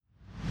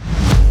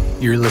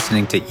You're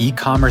listening to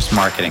E-Commerce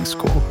Marketing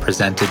School,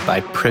 presented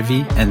by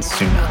Privy and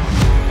Suna.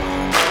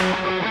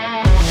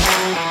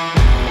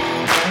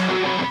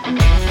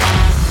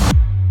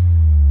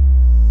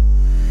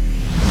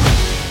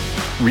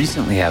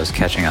 Recently, I was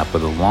catching up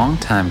with a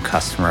longtime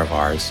customer of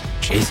ours,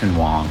 Jason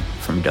Wong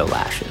from Doe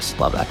Lashes.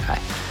 Love that guy.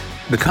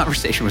 The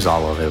conversation was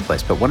all over the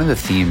place, but one of the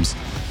themes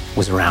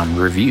was around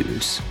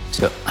reviews.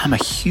 So I'm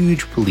a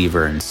huge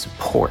believer in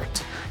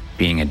support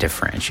being a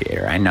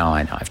differentiator. I know.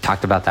 I've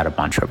talked about that a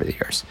bunch over the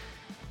years.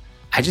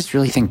 I just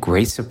really think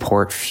great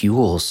support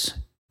fuels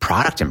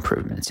product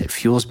improvements. It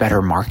fuels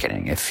better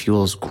marketing. It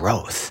fuels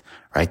growth,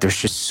 right? There's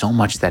just so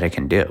much that it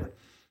can do.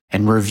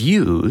 And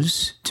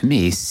reviews, to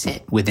me,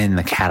 sit within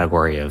the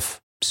category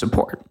of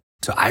support.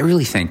 So I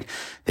really think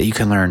that you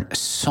can learn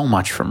so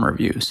much from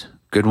reviews.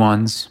 Good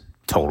ones,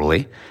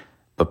 totally,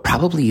 but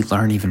probably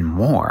learn even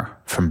more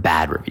from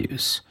bad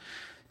reviews.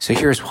 So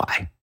here's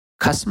why.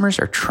 Customers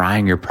are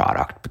trying your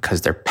product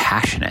because they're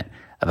passionate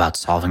about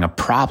solving a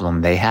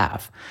problem they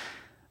have.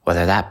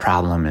 Whether that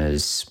problem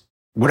is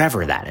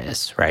whatever that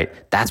is, right?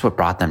 That's what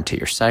brought them to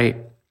your site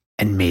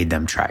and made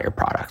them try your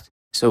product.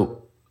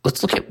 So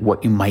let's look at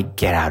what you might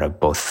get out of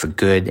both the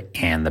good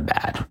and the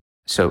bad.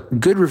 So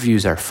good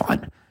reviews are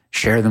fun.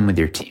 Share them with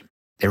your team.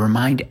 They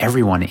remind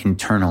everyone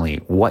internally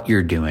what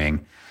you're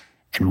doing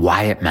and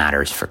why it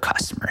matters for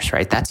customers,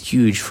 right? That's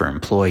huge for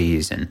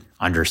employees and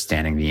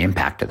understanding the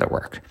impact of their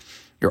work.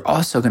 You're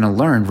also going to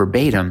learn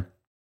verbatim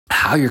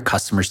how your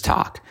customers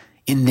talk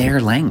in their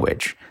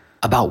language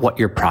about what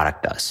your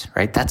product does,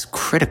 right? That's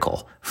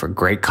critical for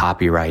great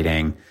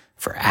copywriting,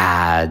 for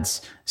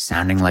ads,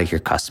 sounding like your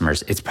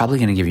customers. It's probably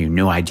going to give you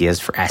new ideas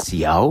for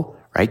SEO,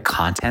 right?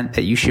 Content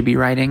that you should be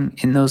writing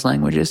in those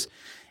languages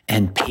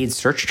and paid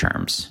search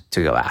terms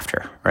to go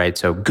after, right?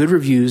 So good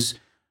reviews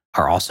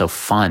are also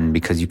fun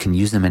because you can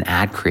use them in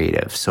ad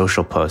creative,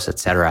 social posts,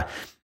 etc.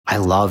 I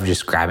love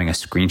just grabbing a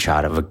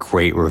screenshot of a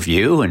great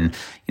review and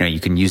you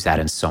can use that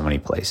in so many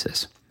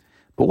places.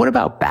 But what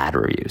about bad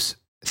reviews?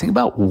 Think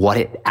about what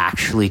it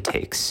actually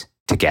takes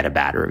to get a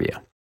bad review.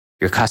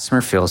 Your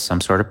customer feels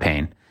some sort of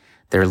pain.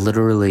 They're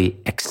literally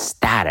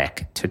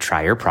ecstatic to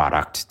try your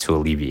product to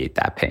alleviate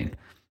that pain.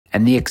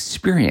 And the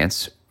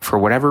experience, for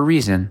whatever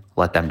reason,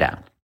 let them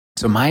down.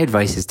 So my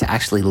advice is to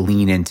actually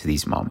lean into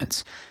these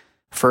moments.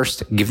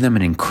 First, give them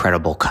an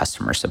incredible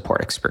customer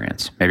support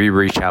experience. Maybe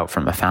reach out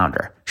from a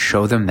founder.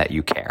 Show them that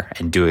you care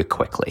and do it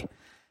quickly.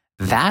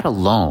 That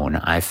alone,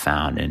 I've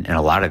found in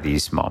a lot of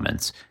these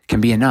moments,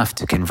 can be enough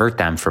to convert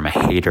them from a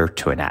hater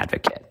to an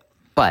advocate.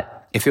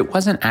 But if it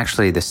wasn't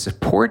actually the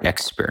support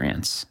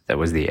experience that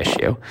was the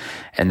issue,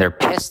 and they're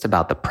pissed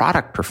about the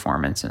product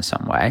performance in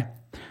some way,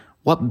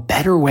 what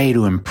better way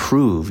to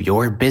improve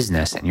your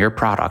business and your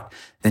product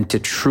than to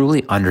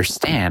truly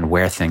understand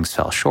where things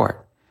fell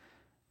short?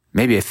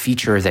 Maybe a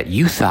feature that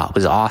you thought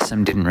was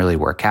awesome didn't really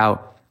work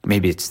out.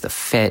 Maybe it's the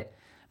fit.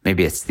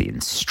 Maybe it's the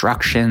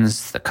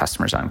instructions, the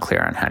customer's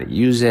unclear on how to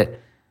use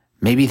it.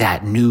 Maybe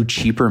that new,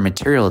 cheaper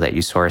material that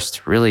you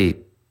sourced really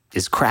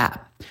is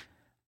crap.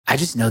 I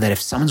just know that if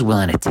someone's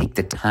willing to take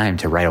the time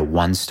to write a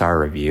 1-star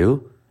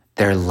review,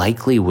 they're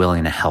likely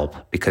willing to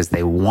help because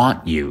they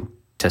want you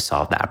to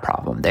solve that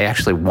problem. They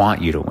actually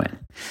want you to win.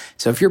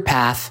 So if your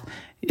path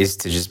is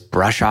to just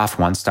brush off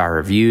 1-star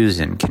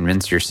reviews and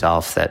convince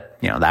yourself that,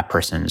 that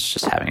person is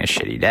just having a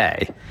shitty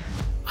day,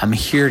 I'm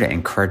here to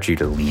encourage you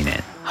to lean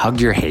in. Hug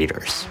your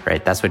haters,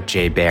 right? That's what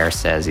Jay Baer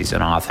says. He's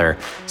an author,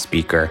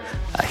 speaker.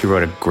 He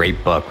wrote a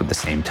great book with the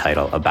same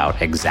title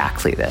about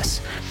exactly this.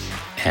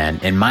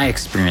 And in my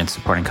experience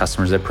supporting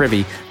customers at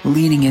Privy,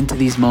 leaning into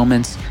these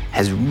moments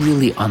has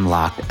really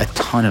unlocked a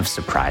ton of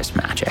surprise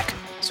magic.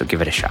 So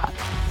give it a shot.